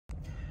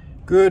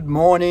Good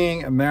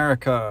morning,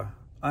 America.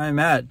 I'm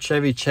at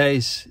Chevy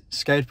Chase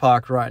skate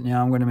park right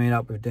now. I'm going to meet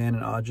up with Dan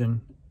and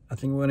Arjun. I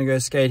think we're going to go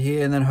skate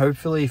here, and then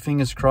hopefully,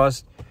 fingers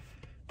crossed,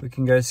 we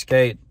can go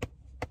skate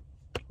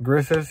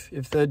Griffith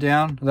if they're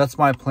down. That's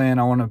my plan.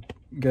 I want to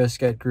go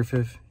skate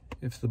Griffith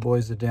if the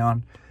boys are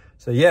down.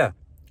 So yeah,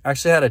 I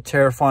actually had a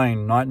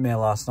terrifying nightmare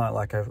last night.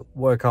 Like I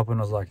woke up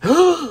and was like,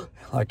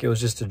 like it was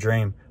just a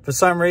dream. For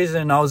some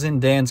reason, I was in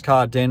Dan's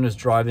car. Dan was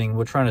driving.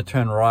 We're trying to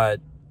turn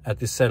right at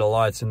this set of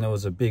lights, and there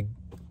was a big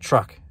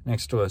truck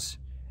next to us,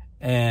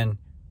 and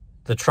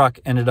the truck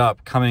ended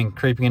up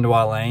creeping into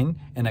our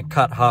lane, and it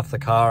cut half the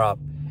car up,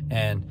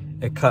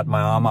 and it cut my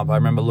arm up. I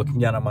remember looking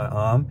down at my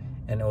arm,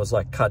 and it was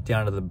like cut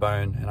down to the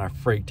bone, and I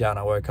freaked out, and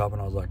I woke up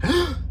and I was like,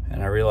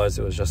 and I realized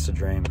it was just a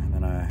dream, and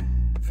then I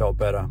felt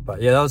better.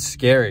 But yeah, that was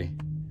scary.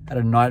 I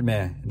had a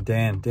nightmare.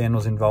 Dan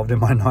was involved in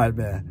my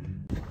nightmare.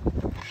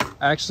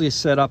 I actually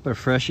set up a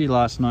freshie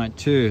last night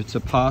too. It's a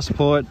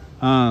Passport,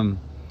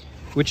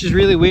 which is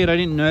really weird. I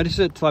didn't notice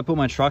it till I put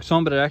my trucks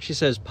on, but it actually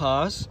says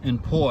pass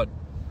and port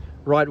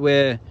right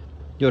where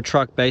your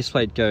truck base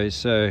plate goes.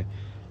 So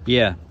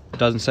yeah, it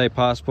doesn't say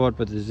Passport,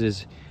 but there's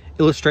this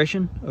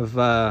illustration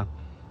of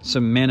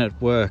some men at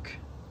work,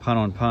 pun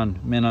on pun,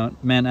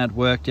 men at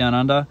work down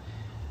under.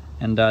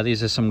 And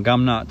these are some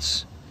gum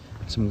nuts,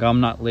 some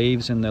gum nut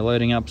leaves, and they're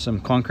loading up some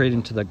concrete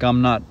into the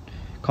gum nut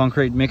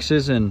concrete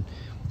mixers. And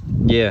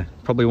yeah,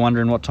 probably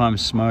wondering what time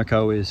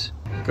Smoko is.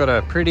 Got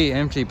a pretty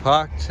empty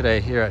park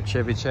today here at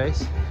Chevy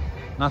Chase.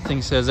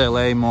 Nothing says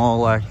LA more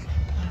like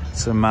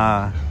some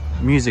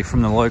music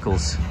from the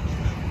locals.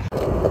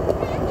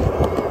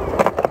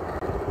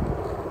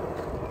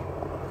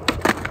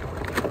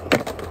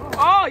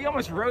 Oh, you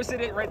almost roasted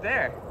it right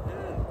there.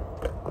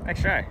 Yeah.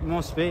 Next try.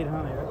 More speed,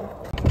 huh?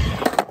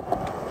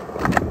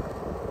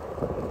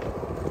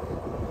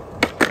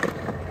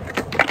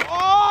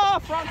 Oh,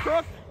 front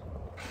crook.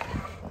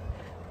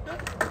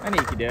 I knew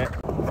you could do it.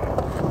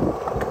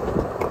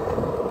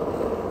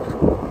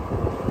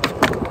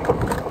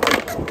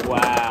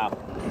 Wow.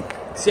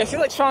 See, I feel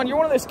like, Sean, you're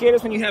one of those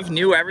skaters when you have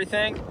new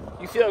everything,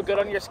 you feel good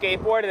on your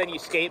skateboard and then you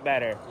skate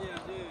better. Yeah,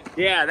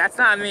 dude. Yeah, that's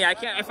not me. I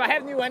can't. If I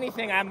have new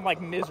anything, I'm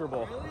like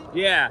miserable.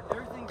 Really? Yeah.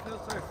 Everything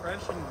feels so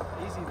fresh and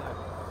easy though.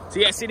 So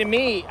yeah, see, to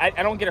me,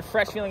 I don't get a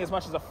fresh feeling as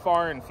much as a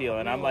foreign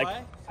feeling. I'm like,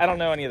 why? I don't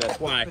know any of this.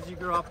 Why? Because you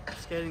grew up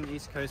skating the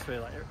East Coast where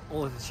like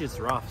all of the shit's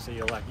rough, so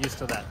you're like used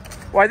to that.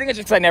 Well, I think it's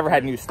just 'cause I never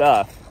had new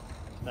stuff.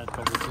 That's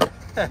probably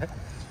true.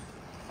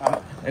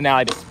 And now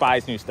I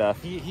despise new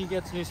stuff. He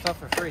gets new stuff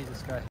for free,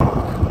 this guy.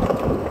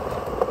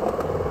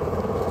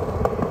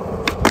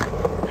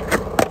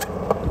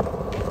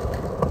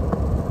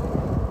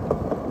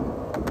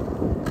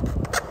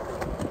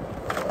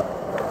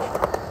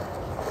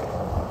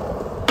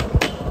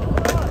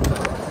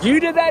 You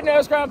did that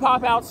nose grind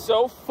pop out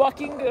so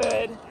fucking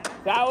good.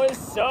 That was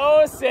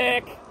so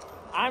sick.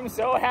 I'm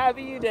so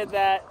happy you did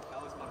that.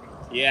 That was fucking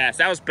good. Yes,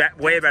 that was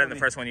way better than the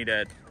first one you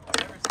did.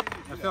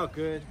 I felt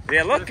good.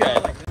 Yeah, it looked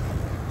good.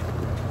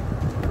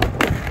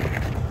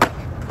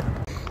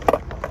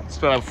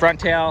 So front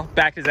tail,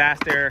 back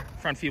disaster,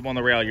 front feeble on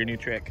the rail, your new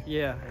trick.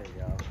 Yeah. There you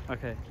go.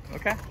 Okay.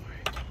 Okay.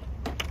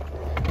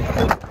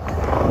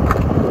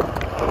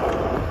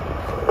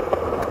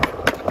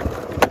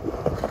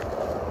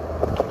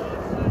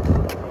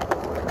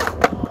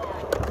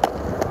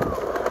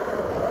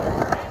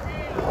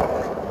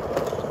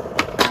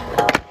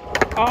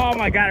 Oh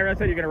my God, I really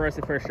thought you were gonna roast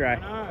it first try.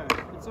 No,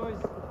 it's always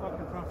the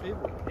fucking front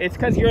feeble. It's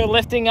because you're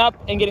lifting up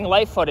and getting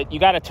light-footed. You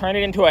gotta turn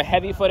it into a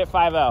heavy foot at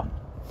 5-0.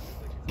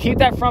 Keep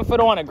that front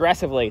foot on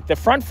aggressively. The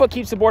front foot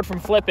keeps the board from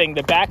flipping.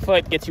 The back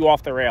foot gets you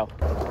off the rail.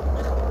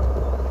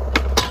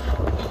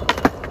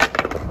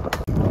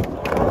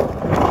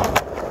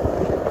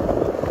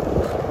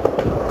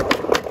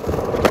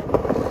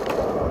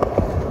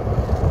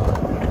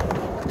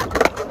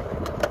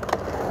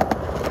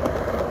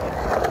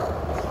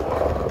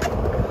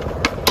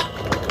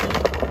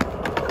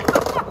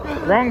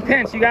 Wrong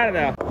pinch, you got it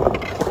though.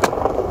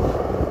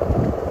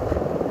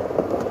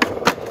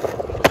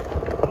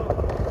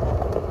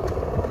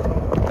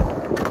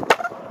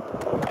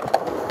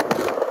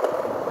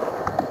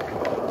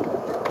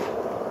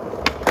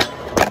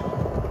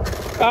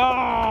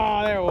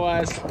 Oh, there it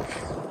was.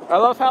 I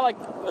love how like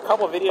a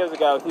couple of videos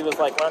ago he was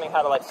like learning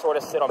how to like sort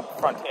of sit on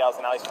front tails,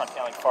 and now he's front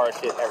tailing far as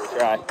shit every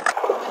try.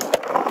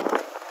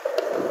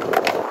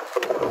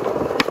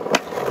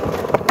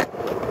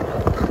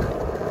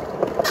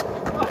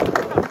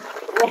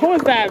 What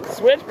was that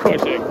switch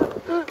pushing?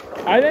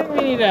 I think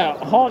we need to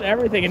halt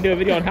everything and do a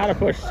video on how to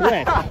push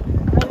switch.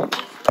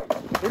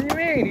 What do you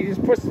mean? You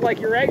just push it like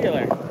you're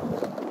regular.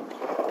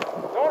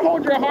 Don't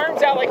hold your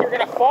arms out like you're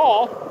gonna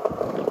fall.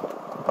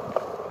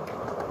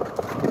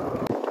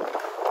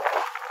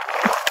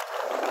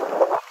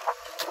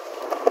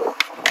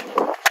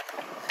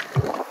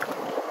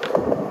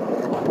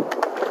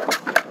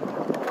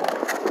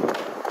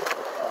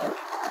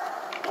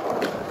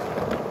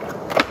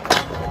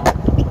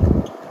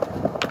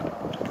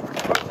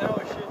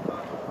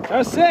 That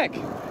was sick.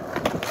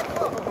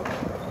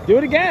 Do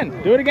it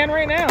again. Do it again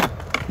right now.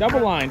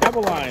 Double line,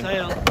 double line.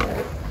 Tail.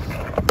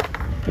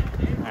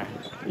 Right.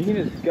 You can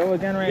just go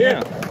again right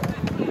now.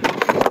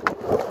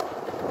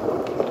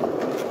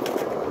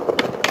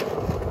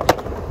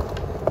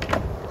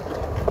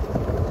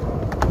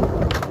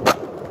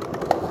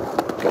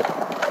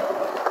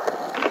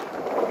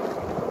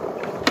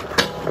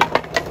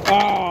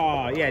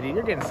 Oh, yeah, dude,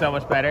 you're getting so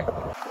much better.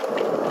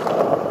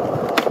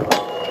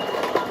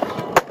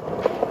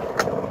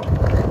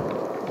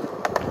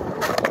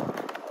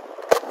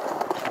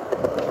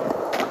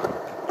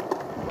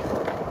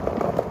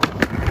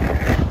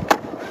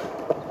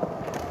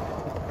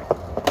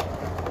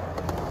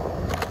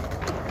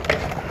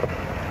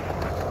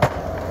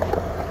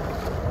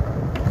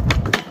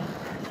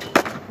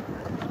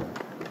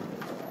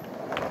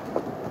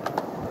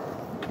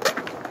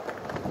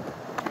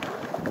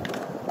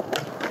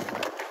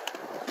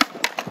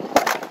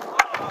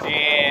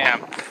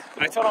 Damn.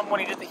 I told him when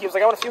he was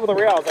like, I want to feel the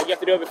rails. Like, you have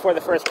to do it before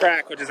the first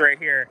crack, which is right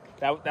here.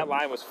 That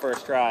line was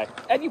first try.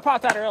 And you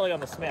popped out early on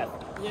the Smith.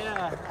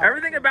 Yeah.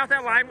 Everything about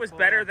that line was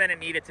better than it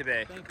needed to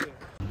be. Thank you.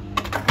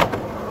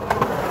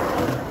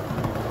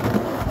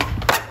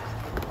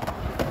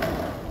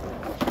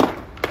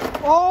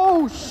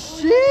 Oh,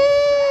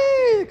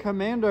 shit!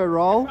 Commando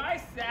roll.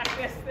 I sacked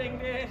this thing,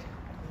 dude.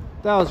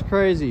 That was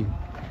crazy.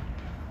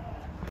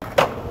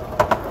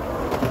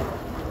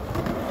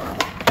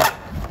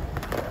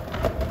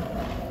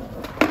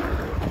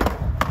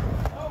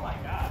 Oh my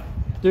god.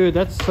 Dude,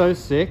 that's so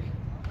sick.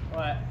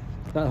 What?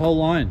 That whole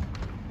line.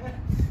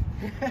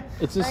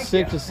 It's just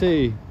sick to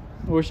see.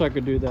 I wish I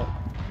could do that.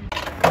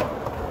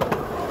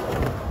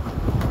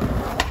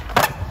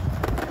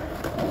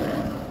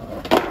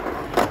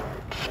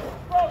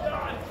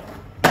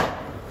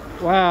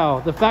 Wow,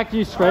 the fact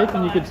you scraped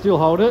and you could still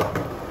hold it.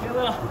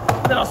 Little.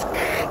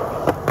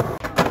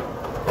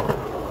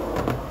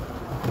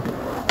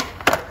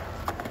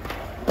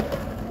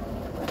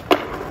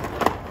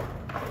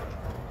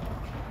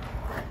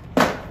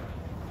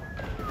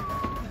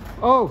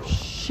 Oh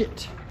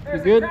shit.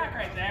 There's You good? a crack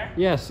right there.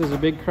 Yes, there's a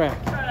big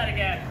crack. Try that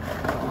again.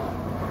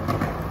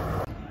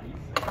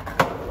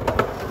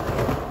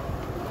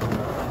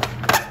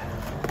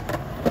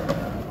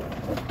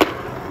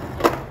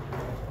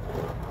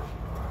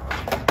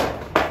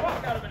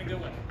 That would have been a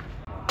good one.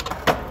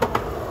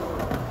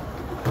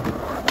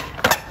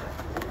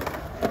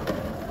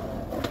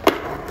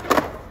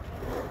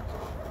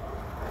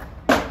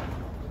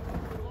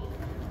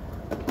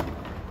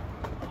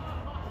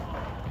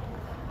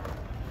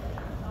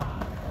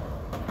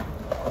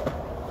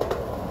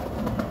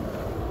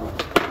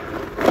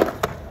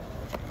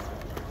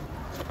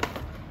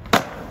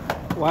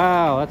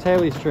 Wow, that's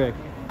Haley's trick.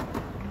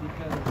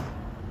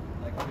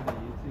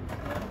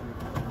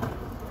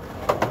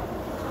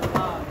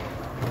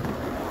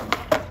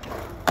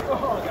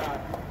 Oh god.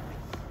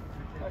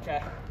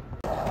 Okay.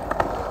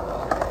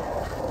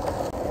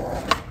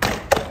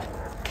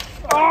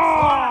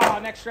 Oh,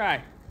 next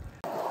try.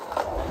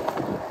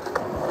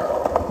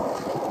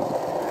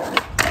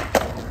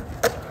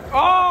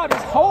 Oh,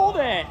 just hold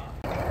it.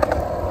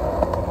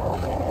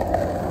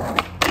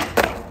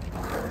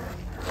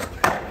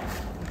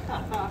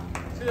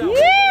 Woo!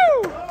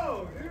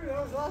 Oh, dude, that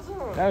was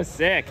awesome. That was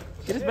sick.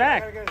 Get us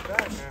back. Gotta get us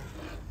back, man.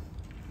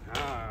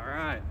 All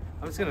right.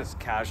 I'm just gonna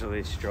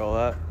casually stroll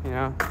up, you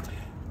know.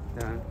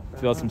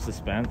 Feel some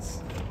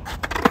suspense.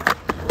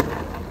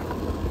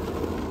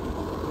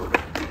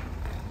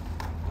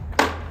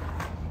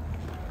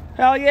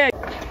 Hell yeah.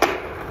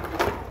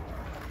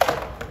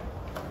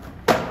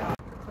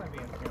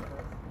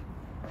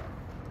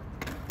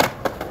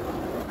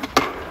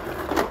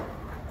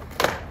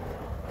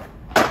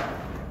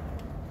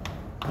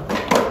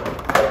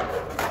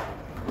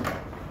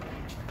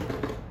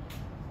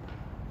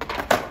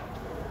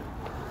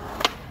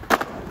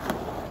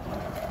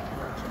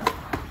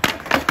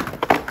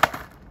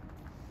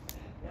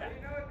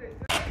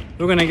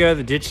 We're gonna go to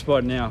the ditch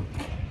spot now.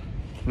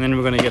 And then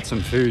we're gonna get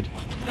some food.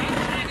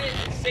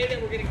 Say that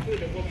we're getting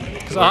food.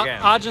 Because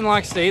Arjun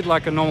likes to eat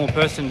like a normal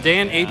person.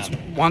 Dan eats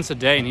once a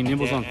day and he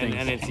nibbles on things.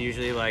 And it's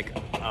usually like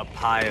a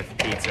pie of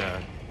pizza.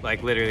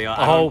 Like literally a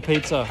whole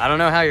pizza. I don't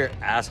know how your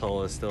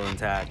asshole is still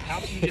intact. How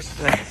about you just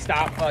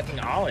stop fucking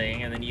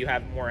olling and then you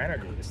have more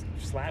energy? Just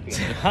slap you.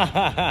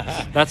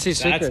 That's his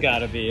secret. That's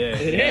gotta be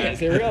it. It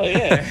is. It really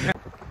is.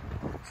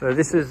 So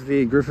this is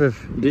the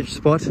Griffith ditch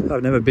spot.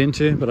 I've never been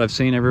to, but I've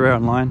seen everywhere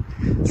online.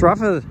 It's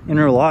rougher in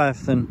real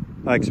life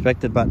than I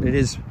expected, but it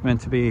is meant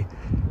to be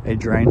a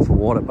drain for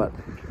water. But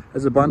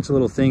there's a bunch of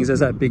little things. There's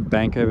that big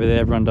bank over there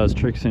everyone does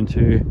tricks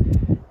into.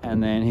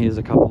 And then here's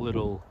a couple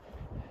little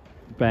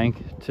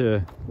bank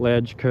to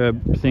ledge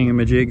curb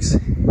thingamajigs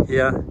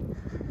here.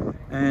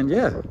 And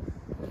yeah,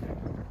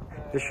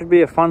 this should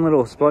be a fun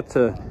little spot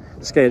to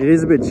skate. It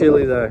is a bit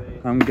chilly though.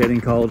 I'm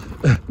getting cold.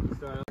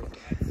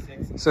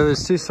 So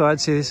there's two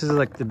sides here. This is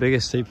like the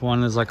biggest steep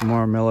one. There's like a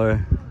more mellow,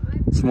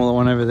 smaller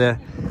one over there.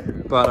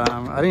 But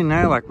I didn't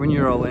know, like when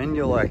you roll in,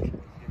 you're like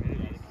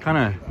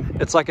kind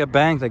of, it's like a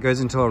bank that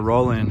goes into a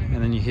roll in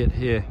and then you hit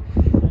here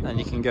and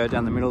you can go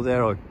down the middle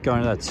there or go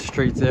into that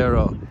street there,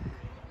 or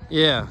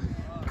Yeah.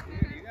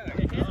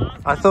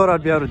 I thought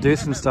I'd be able to do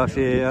some stuff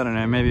here. I don't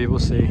know, maybe we'll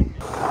see.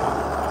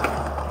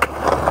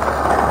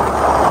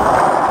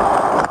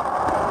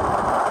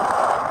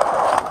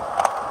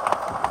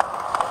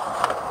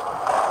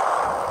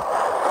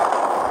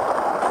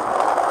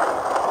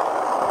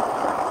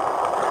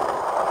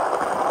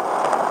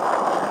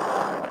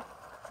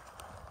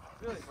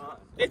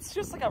 It's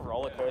just like a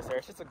roller coaster.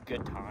 It's just a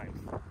good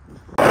time.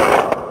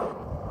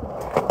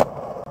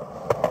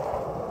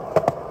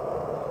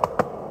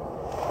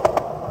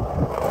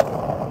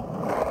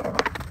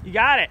 You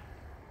got it.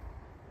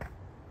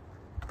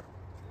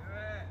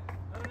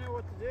 I don't know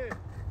what to do.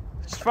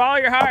 Just follow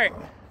your heart.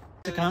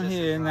 To come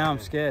here and now I'm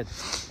scared.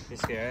 You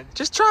scared?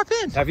 Just drop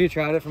in. Have you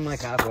tried it from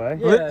like halfway?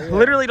 Yeah.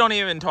 Literally don't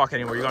even talk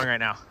anymore. You're going right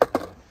now.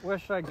 Where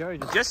should I go?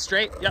 Just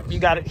straight. Yep, you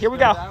got it. Here we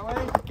go. That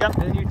way? Yep.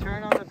 Then you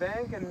turn on the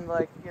bank and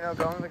like, you know,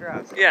 go on the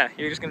grass. Yeah,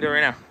 you're just gonna do it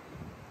right now.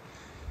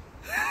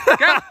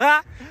 Go.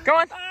 Go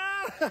on.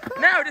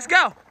 No, just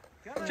go.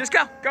 Just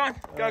go. Go on.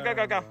 Go, go,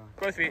 go, go.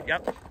 Both feet.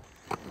 Yep.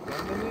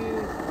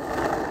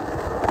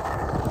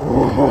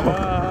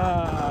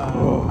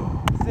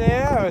 See,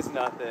 that was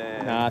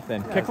nothing.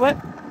 Nothing. Kickflip?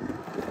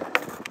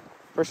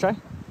 First try? I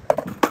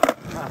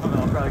don't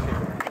know, I'll probably kick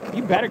it.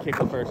 You better kick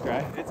the first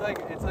try. It's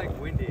like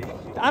windy.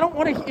 I don't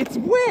want to. It's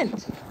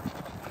wind.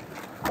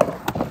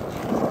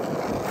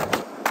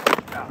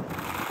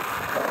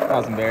 That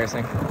was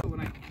embarrassing.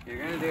 You're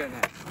gonna do it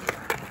next.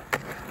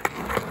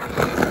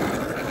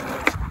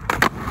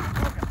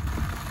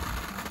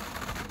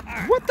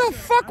 What the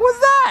fuck was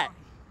that?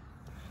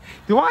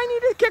 Do I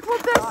need to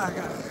kickflip this? Oh, I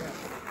got it.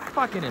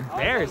 Fucking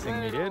embarrassing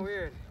me, dude.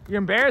 You're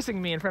embarrassing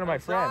me in front of my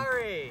friend.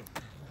 Sorry.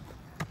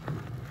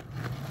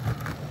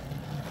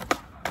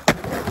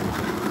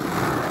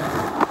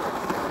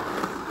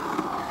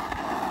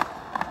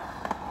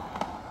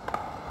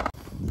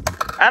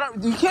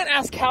 You can't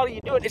ask how do you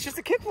do it. It's just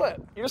a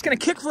kickflip. You're just gonna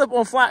kickflip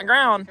on flat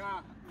ground.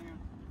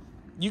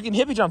 You can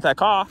hippie jump that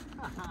car.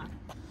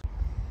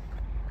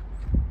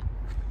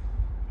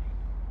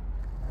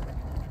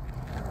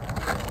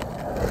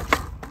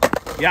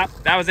 Yep,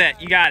 that was it.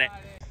 You got it.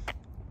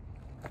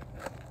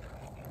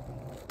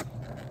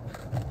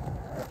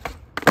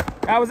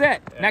 That was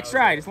it. Next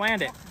try, just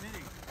land it.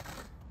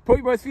 Put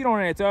your both feet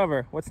on it, it's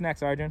over. What's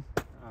next, Arjun?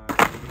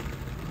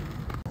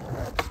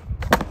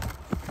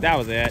 That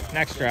was it.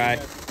 Next try.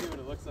 Let's see what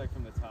it looks like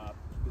from the top.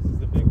 This is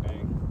the big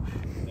bang.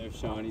 They're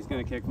showing. He's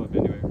gonna kickflip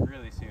into it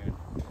really soon.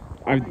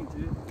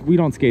 We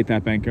don't skate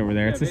that bank over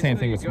there. It's the same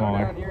thing with you go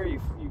smaller. down here,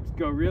 you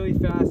go really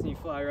fast and you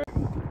fly right.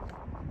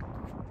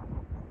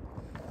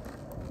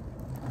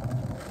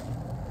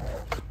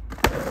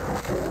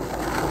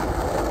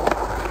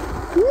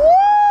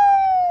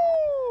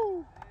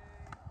 Woo!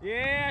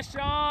 Yeah,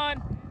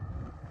 Sean.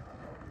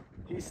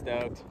 He's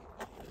stoked.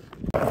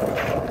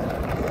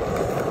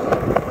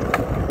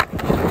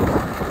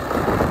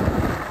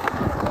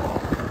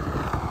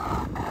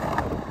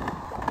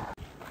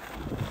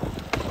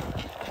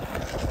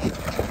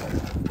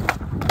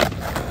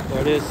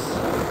 There it is.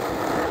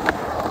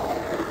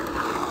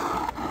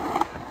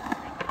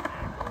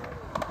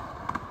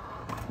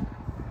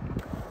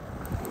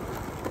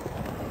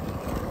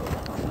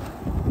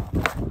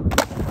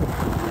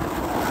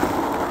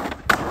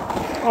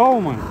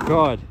 Oh my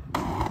God,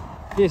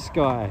 this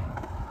guy.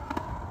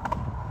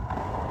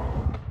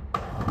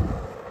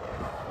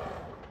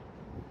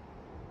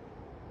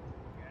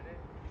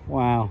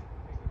 Wow.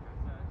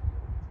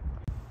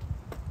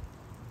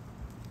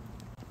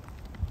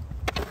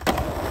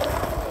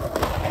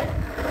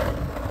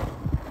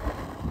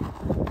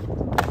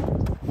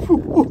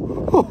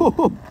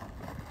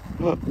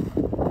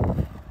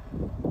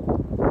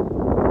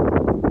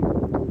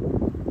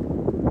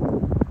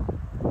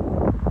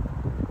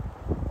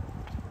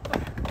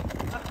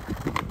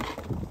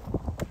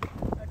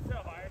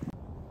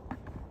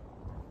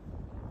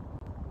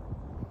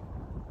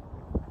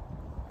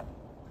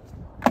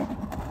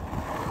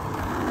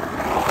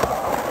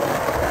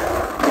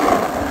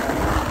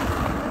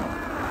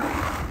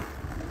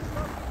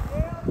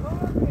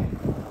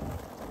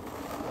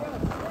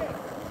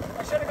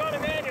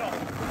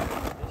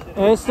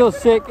 It's still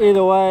sick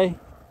either way.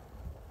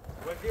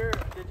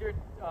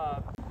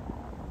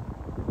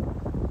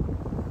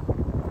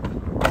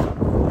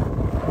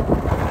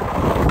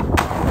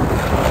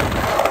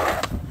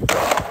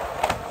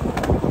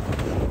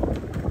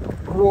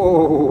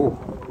 Whoa.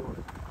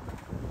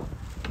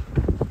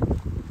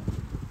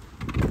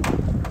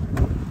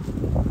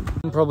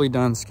 I'm probably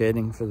done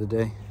skating for the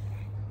day.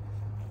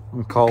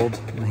 I'm cold,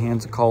 my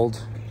hands are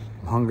cold,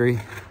 I'm hungry.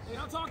 Hey,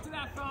 don't talk to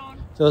that phone.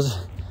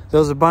 There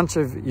was a bunch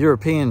of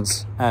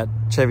Europeans at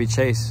Chevy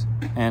Chase,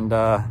 and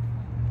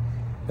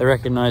they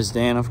recognized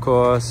Dan, of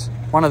course.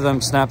 One of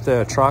them snapped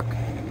their truck.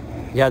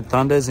 He had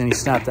Thunders and he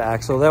snapped the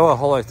axle. They were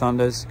hollow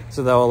Thunders,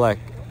 so they were like,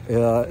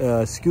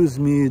 excuse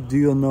me, do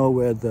you know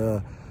where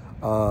the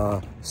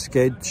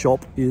skate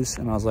shop is?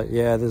 And I was like,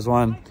 yeah, there's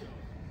one.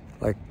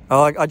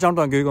 I jumped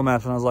on Google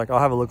Maps and I was like, I'll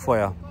have a look for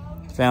you.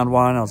 Found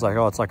one. I was like,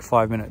 oh, it's like a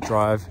 5-minute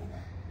drive.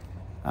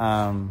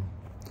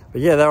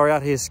 But yeah, they were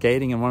out here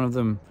skating, and one of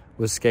them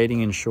was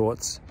skating in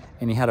shorts,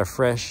 and he had a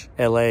fresh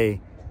LA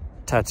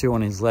tattoo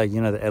on his leg.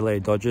 You know, the LA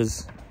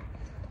Dodgers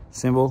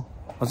symbol.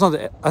 It's not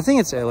the, I think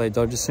it's the LA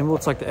Dodgers symbol.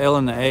 It's like the L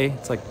and the A.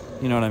 It's like,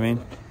 you know what I mean?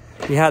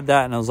 He had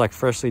that, and it was like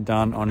freshly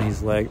done on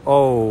his leg.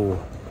 Oh,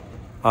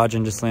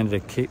 Arjun just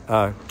landed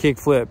a kick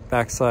flip,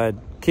 backside,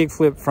 kick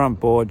flip, front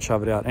board,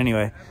 shove it out.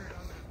 Anyway,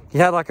 he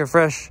had like a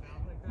fresh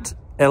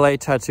LA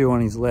tattoo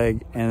on his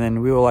leg, and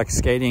then we were like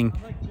skating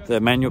the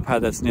manual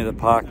pad that's near the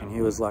park, and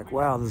he was like,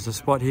 wow, there's a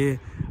spot here.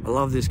 I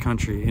love this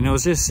country. And it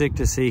was just sick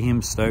to see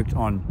him stoked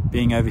on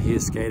being over here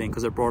skating,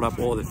 because it brought up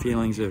all the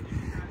feelings of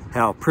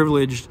how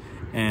privileged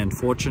and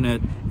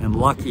fortunate and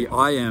lucky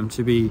I am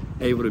to be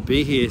able to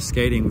be here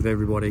skating with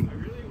everybody,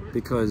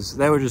 because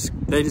they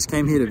just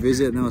came here to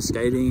visit, and they were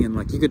skating, and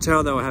like you could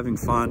tell they were having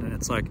fun. And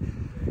it's like,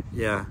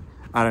 yeah,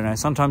 I don't know,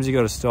 sometimes you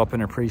got to stop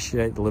and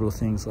appreciate the little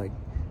things, like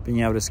being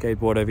able to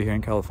skateboard over here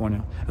in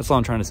California. That's all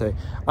I'm trying to say.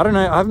 I don't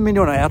know, I haven't been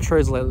doing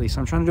outros lately,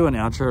 so I'm trying to do an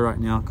outro right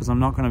now, because I'm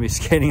not going to be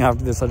skating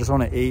after this. I just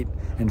want to eat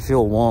and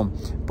feel warm.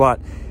 But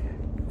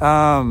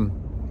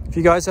if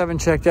you guys haven't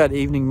checked out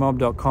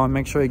eveningmob.com,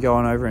 make sure you go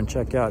on over and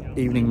check out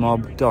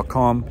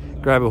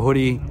eveningmob.com. Grab a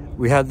hoodie.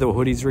 We had the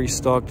hoodies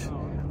restocked.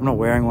 I'm not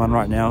wearing one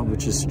right now,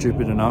 which is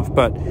stupid enough.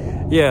 But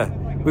yeah,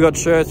 we got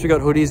shirts, we got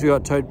hoodies, we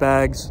got tote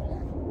bags.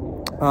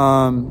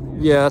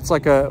 Yeah, that's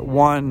like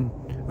one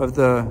of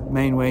the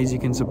main ways you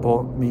can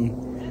support me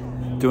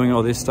doing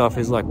all this stuff,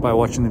 is like by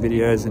watching the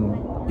videos.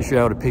 And if you're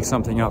able to pick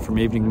something up from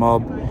Evening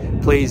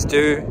Mob, please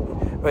do.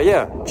 But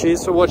yeah,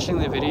 cheers for watching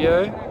the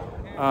video.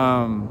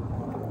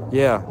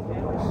 Yeah,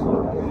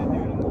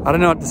 I don't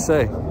know what to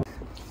say.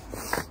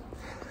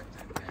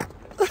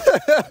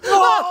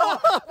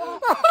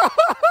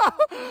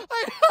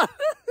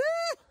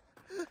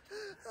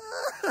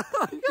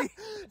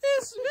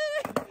 It's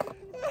me.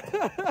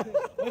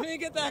 Let me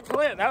get that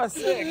clip. That was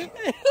sick.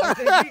 I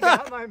think you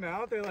got my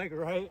mouth. They're like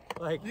right,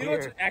 like you know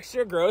what's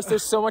extra gross?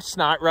 There's so much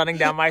snot running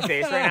down my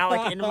face right now,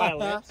 like into my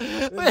lips.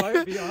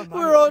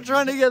 We're all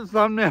trying to get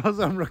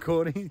thumbnails on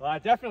recording. Well, I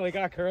definitely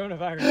got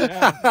coronavirus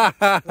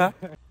now.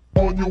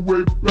 On your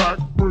way back,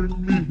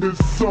 bring me his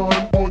son.